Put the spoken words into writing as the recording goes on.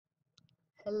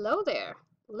Hello there!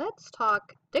 Let's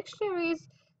talk dictionaries,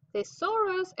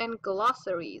 thesaurus, and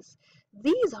glossaries.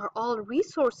 These are all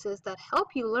resources that help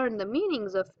you learn the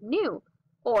meanings of new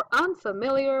or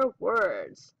unfamiliar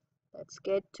words. Let's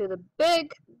get to the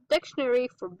big dictionary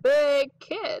for big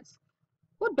kids.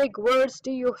 What big words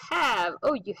do you have?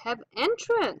 Oh, you have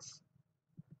entrance.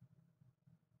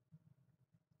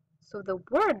 So the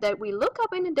word that we look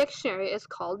up in a dictionary is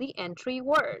called the entry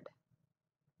word.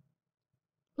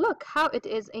 Look how it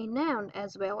is a noun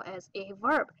as well as a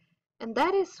verb, and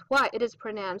that is why it is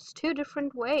pronounced two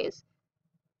different ways,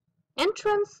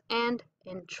 entrance and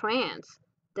entrance.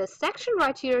 This section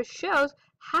right here shows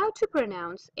how to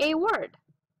pronounce a word.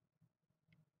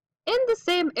 In the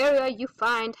same area, you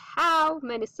find how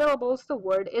many syllables the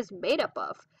word is made up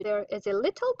of. There is a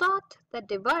little dot that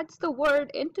divides the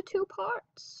word into two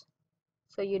parts.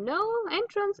 So you know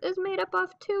entrance is made up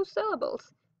of two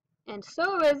syllables. And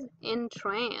so is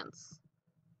entrance.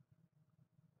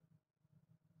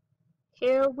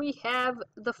 Here we have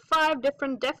the 5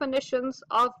 different definitions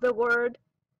of the word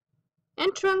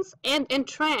entrance and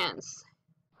entrance.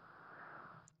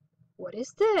 What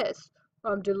is this?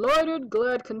 I'm delighted,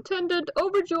 glad, contented,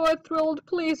 overjoyed, thrilled,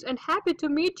 pleased, and happy to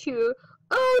meet you.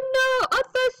 Oh no, a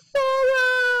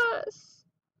thesaurus!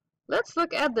 Let's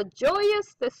look at the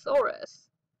joyous thesaurus.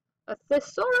 A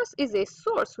thesaurus is a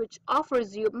source which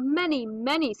offers you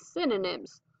many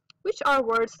synonyms, which are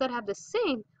words that have the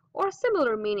same or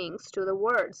similar meanings to the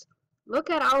words. Look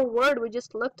at our word we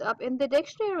just looked up in the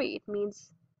dictionary. It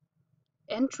means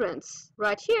entrance.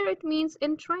 Right here it means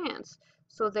entrance.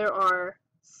 So there are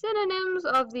synonyms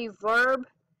of the verb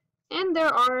and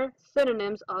there are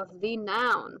synonyms of the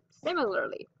noun.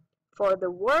 Similarly, for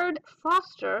the word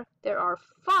foster, there are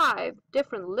 5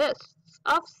 different lists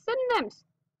of synonyms.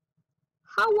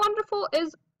 How wonderful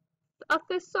is a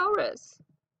thesaurus?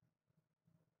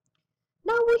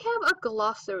 Now we have a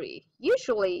glossary,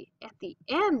 usually at the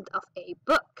end of a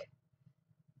book.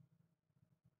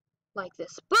 Like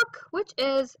this book, which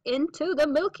is Into the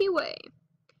Milky Way.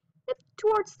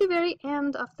 Towards the very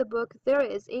end of the book, there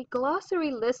is a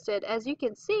glossary listed, as you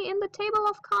can see in the table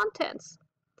of contents.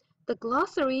 The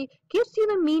glossary gives you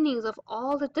the meanings of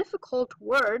all the difficult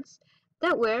words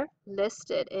that were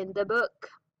listed in the book.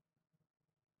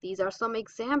 These are some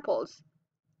examples.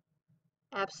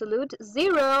 Absolute,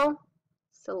 zero,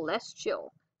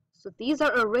 celestial. So these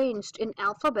are arranged in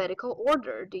alphabetical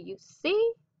order. Do you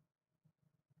see?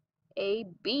 A,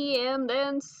 B, and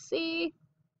then C.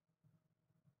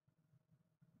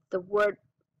 The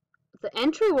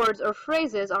entry words or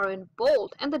phrases are in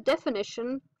bold and the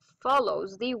definition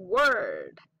follows the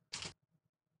word.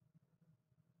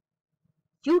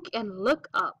 You can look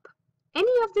up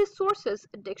any of these sources,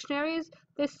 dictionaries,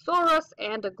 thesaurus,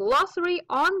 and a glossary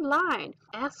online.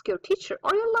 Ask your teacher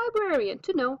or your librarian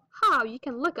to know how you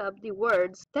can look up the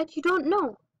words that you don't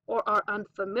know or are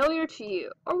unfamiliar to you,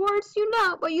 or words you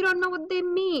know but you don't know what they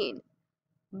mean.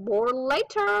 More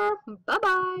later.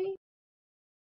 Bye-bye.